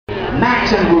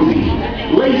Max and Ruby,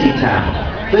 Lazy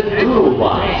Town, The Doodle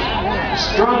Box,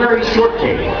 Strawberry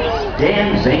Shortcake,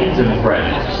 Dan Zanes and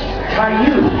Friends,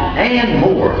 Caillou, and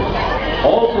more.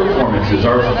 All performances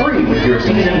are free with your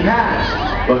season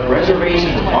pass, but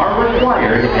reservations are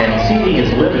required and seating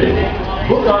is limited.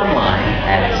 Book online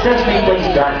at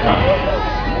sesameplace.com.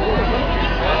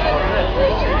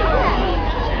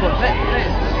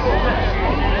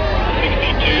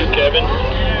 Kevin.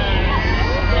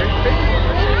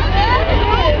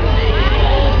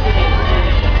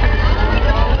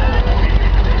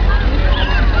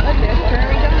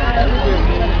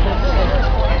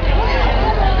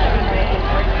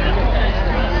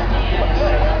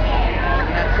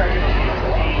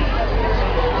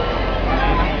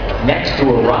 Next to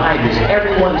arrive is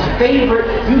everyone's favorite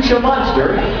fuchsia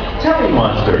monster, Telly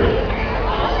Monster.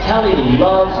 Telly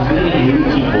loves meeting new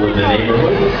people in the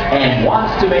neighborhood and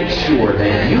wants to make sure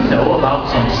that you know about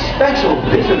some special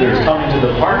visitors coming to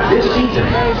the park this season.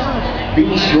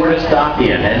 Be sure to stop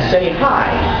in and say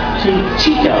hi to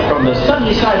Chica from the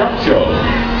Sunny Side Up Show,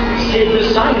 Sid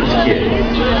the Science Kid,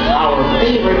 our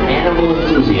favorite animal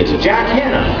enthusiast, Jack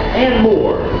Hanna, and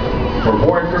more. For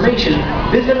more information,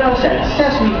 visit us at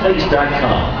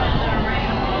sesameplace.com.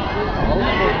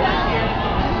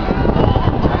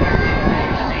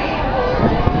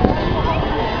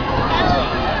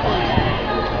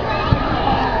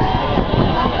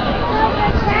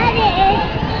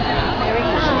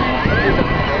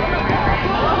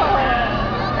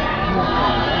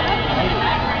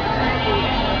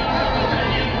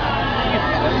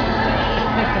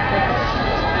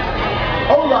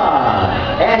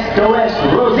 Esto es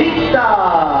Rosita!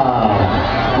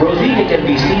 Rosita can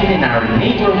be seen in our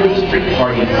neighborhood street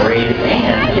party parade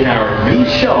and in our new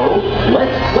show,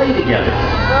 Let's Play Together.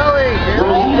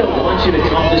 Rosita wants you to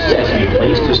come to Sesame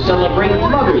Place to celebrate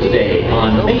Mother's Day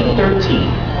on May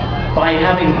 13th by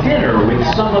having dinner with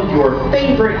some of your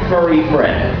favorite furry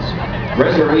friends.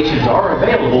 Reservations are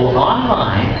available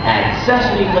online at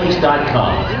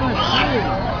sesameplace.com.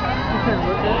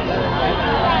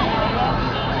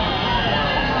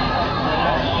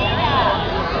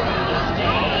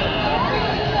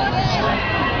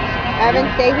 Evan,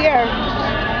 stay here.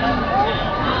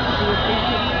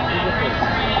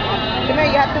 Come here,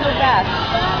 you have to move fast.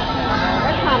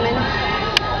 They're coming.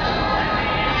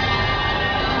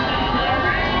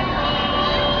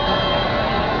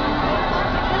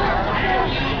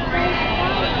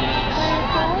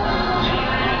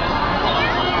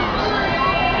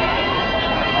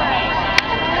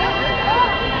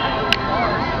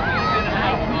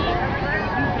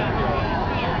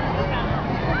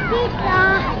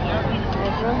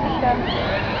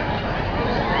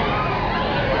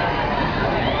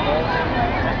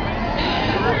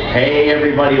 Hey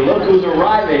everybody, look who's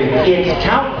arriving. It's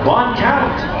Count Von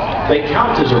Count. The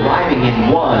Count is arriving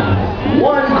in one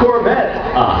Corvette.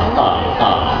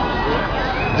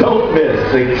 Don't miss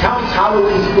the Count's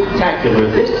Halloween Spectacular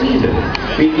this season,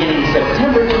 beginning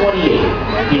September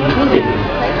 28th, including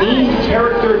themed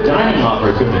character dining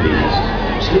opportunities,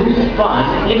 2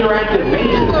 fun interactive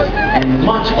mazes, and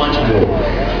much more.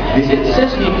 Visit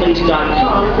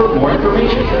sesameplace.com for more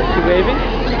information. You waving?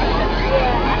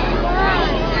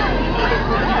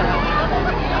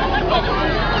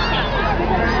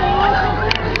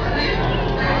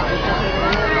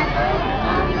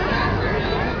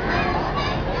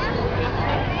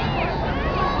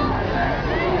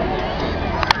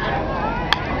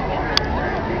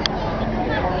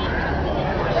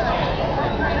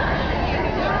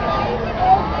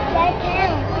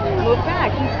 Move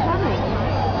back, he's coming.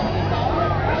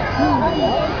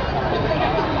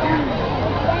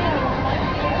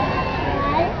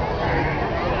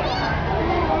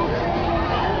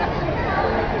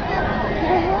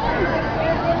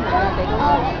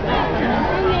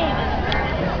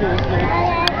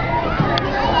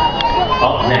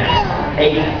 Up next, a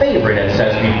favorite at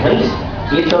Sesame Place.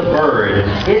 It's a bird.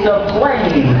 It's a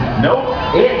plane. Nope,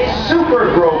 it's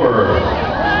Super Grover.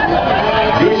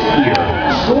 This year,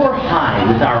 soar high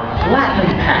with our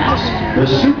Platinum Pass, the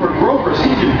Super Grover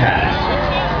Season Pass.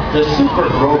 The Super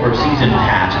Grover Season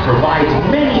Pass provides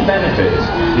many benefits,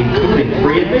 including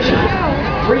free admission,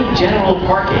 free general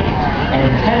parking,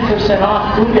 and 10%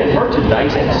 off food and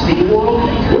merchandise at SeaWorld,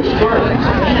 Busch Gardens,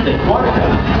 and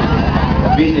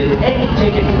Aquatica. Visit any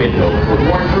ticket window for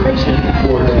more information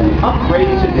or to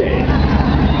upgrade today.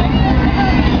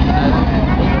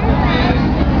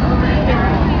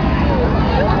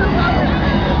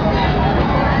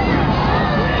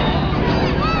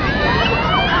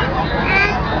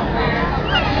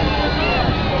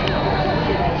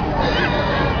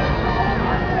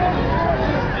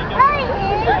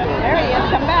 There he is.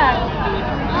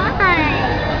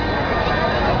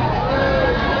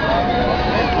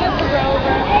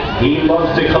 He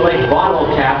loves to collect bottle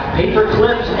caps, paper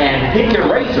clips, and pink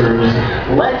erasers.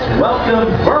 Let's welcome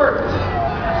Bert.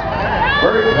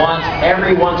 Bert wants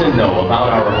everyone to know about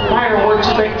our fireworks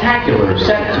spectacular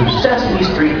set to Sesame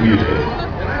Street music.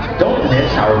 Don't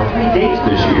miss our 3 dates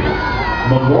this year.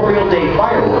 Memorial Day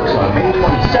fireworks on May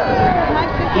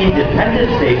 27th,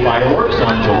 Independence Day fireworks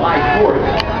on July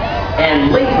 4th,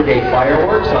 and Labor Day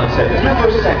fireworks on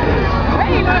September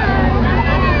 2nd.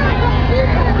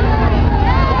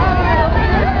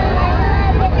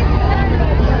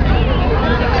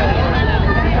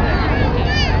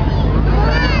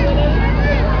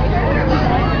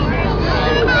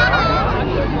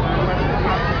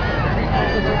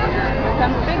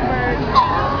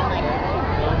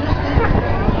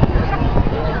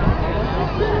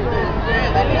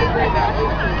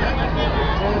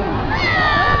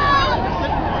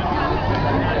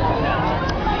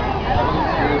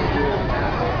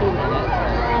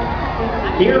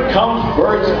 Here comes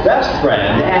Bert's best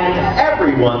friend and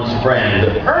everyone's friend,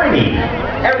 Ernie.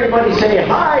 Everybody say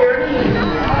hi, Ernie.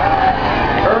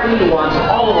 Ernie wants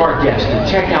all of our guests to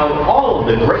check out all of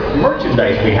the great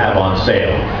merchandise we have on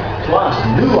sale, plus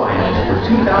new items for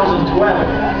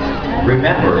 2012.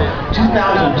 Remember,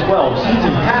 2012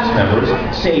 Season Pass members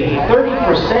save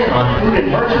 30% on food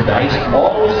and merchandise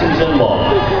all season long.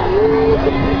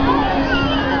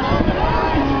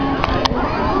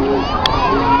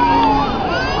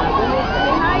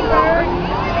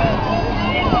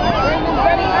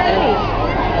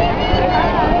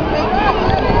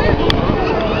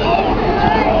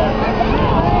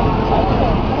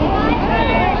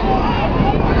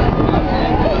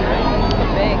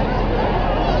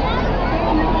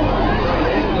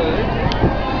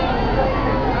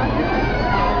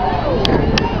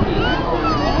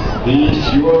 He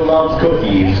sure loves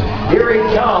cookies. Here he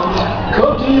comes,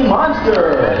 Cookie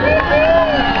Monster!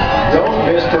 Don't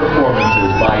miss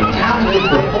performances by talented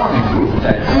performing groups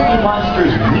at Cookie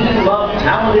Monster's We Love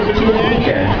Talented Kids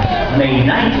Weekend, May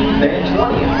 19th and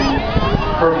 20th.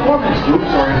 Performance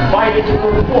groups are invited to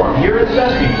perform here at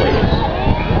Sesame Place.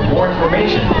 For more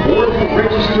information or to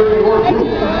register your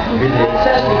group, visit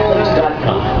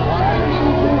SesamePlace.com.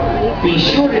 Be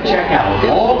sure to check out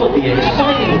all of the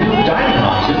exciting new dining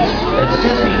options that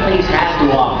Sesame Place has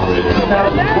to offer in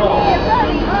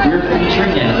 2012. We're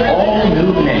featuring an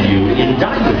all-new menu in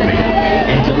Dine With Me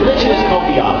and delicious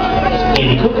coffee options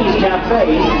in Cookies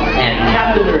Cafe and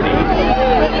Captain Ernie.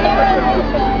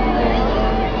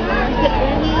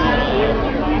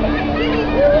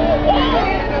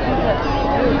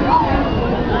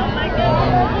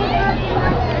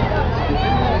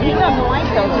 He doesn't like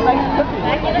those. He likes cookies.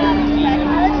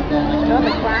 No,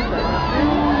 the crackers.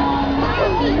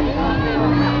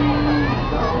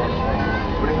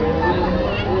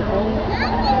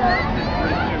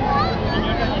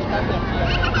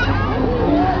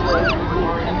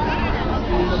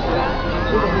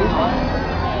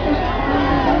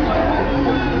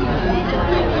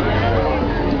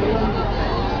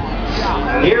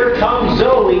 Here comes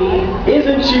Zoe.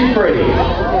 Isn't she pretty?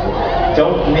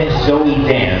 Don't miss Zoe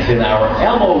dance in our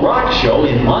Elmo Rock show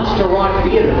in Monster Rock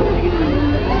Theater.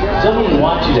 Zoe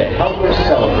wants you to help her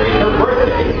celebrate her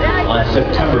birthday on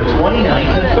September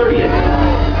 29th and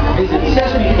 30th. Visit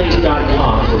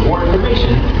SesamePlace.com for more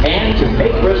information and to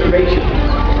make reservations.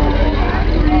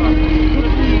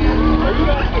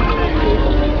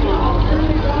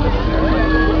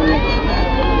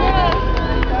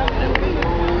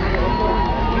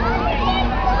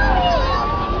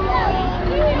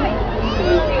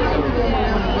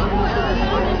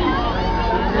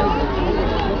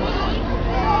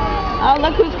 Oh,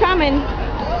 look who's coming.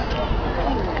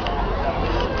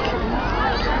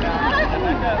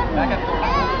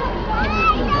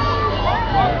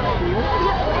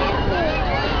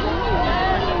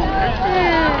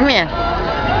 Come here.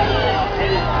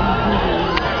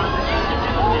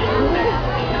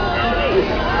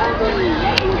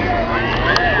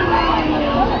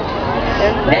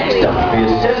 Next up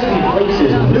is Sesame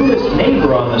Place's newest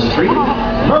neighbor on the street,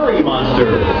 Murray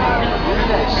Monster.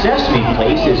 Sesame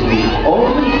Place is the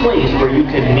only place where you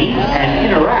can meet and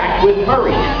interact with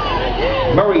Murray.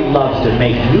 Murray loves to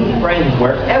make new friends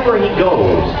wherever he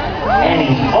goes, and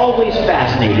he's always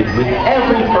fascinated with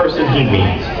every person he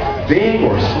meets, big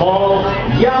or small,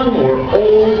 young or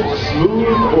old,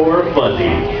 smooth or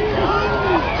fuzzy.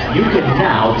 You can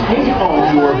now take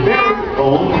home your very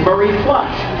own Murray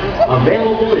plush,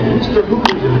 available in Mr.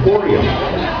 Hooper's Emporium.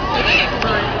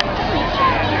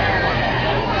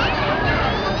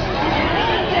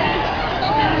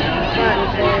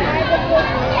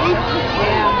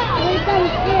 Yeah.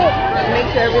 Make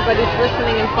sure everybody's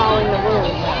listening and following the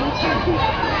rules.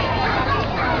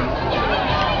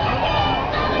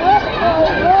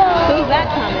 Who's that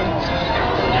coming?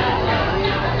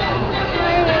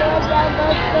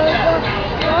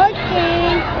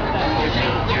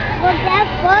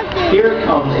 Here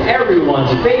comes everyone's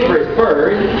favorite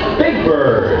bird, Big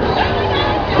Bird.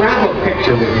 Grab a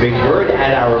picture with Big Bird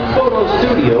at our photo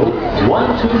studio,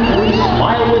 123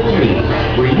 Smile With Me,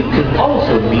 where you can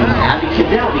also meet Abby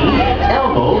Cadavy,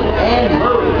 Elmo, and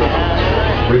Murray.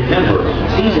 Remember,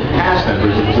 season pass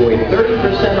members enjoy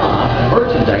 30% off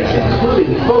merchandise,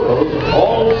 including photos,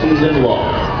 all season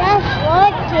long. That's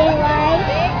floating, right?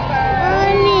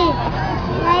 Mommy,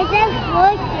 why is that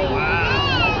floating?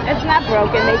 It's not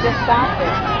broken, they just stopped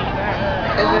it.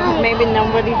 Because maybe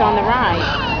nobody's on the ride.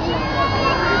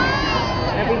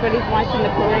 Everybody's watching the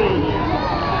parade.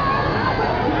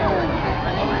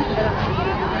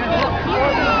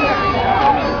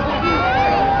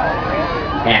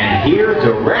 And here,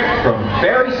 direct from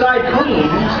Ferryside,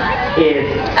 Queens,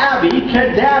 it's Abby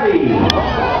Cadavy.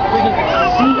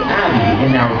 See Abby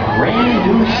in our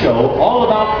brand new show all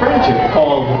about friendship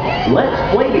called Let's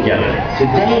Play Together,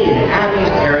 today in Abby's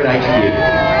Paradise Theater.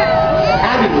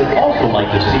 Abby would also like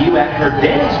to see you at her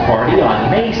dance party on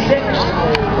May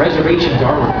 6th. Reservations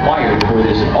are required for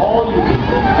this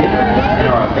all-you-can-eat dinner and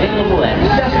are available at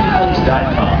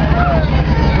SesamePlace.com.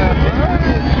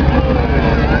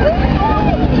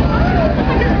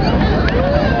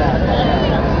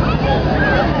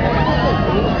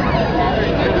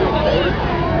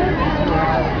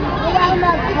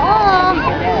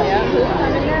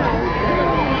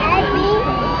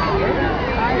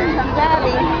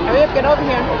 Hurry up, get over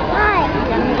here. Why? You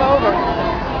gotta move over.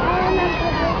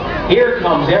 Here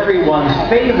comes everyone's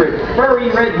favorite furry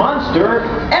red monster,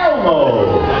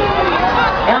 Elmo.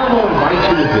 Elmo invites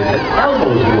you to visit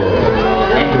Elmo's World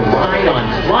and to ride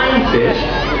on Flying Fish,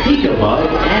 Peekaboo,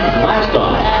 and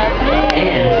Blastoff.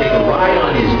 And take a ride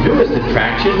on his newest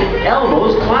attraction,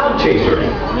 Elmo's Cloud Chaser.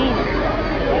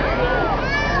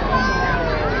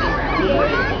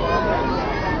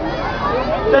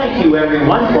 Thank you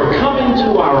everyone for coming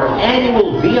to our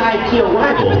annual VIP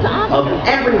arrival of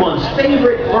everyone's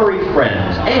favorite furry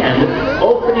friends and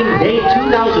opening day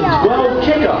 2012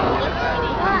 kickoff.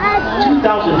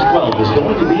 2012 is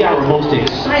going to be our most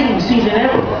exciting season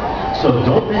ever, so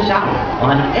don't miss out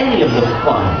on any of the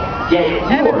fun. Get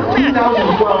your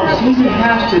 2012 season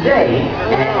pass today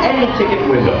at any ticket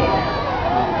window.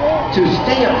 To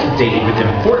stay up to date with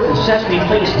important Sesame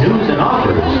Place news and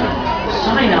offers,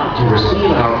 sign up to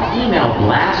receive our email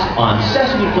blast on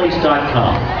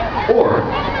SesamePlace.com or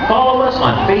follow us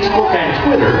on Facebook and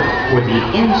Twitter for the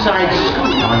inside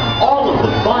scoop on all of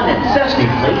the fun at Sesame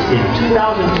Place in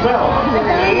 2012.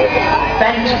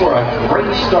 Thanks for a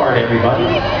great start,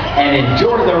 everybody, and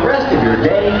enjoy the rest of your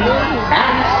day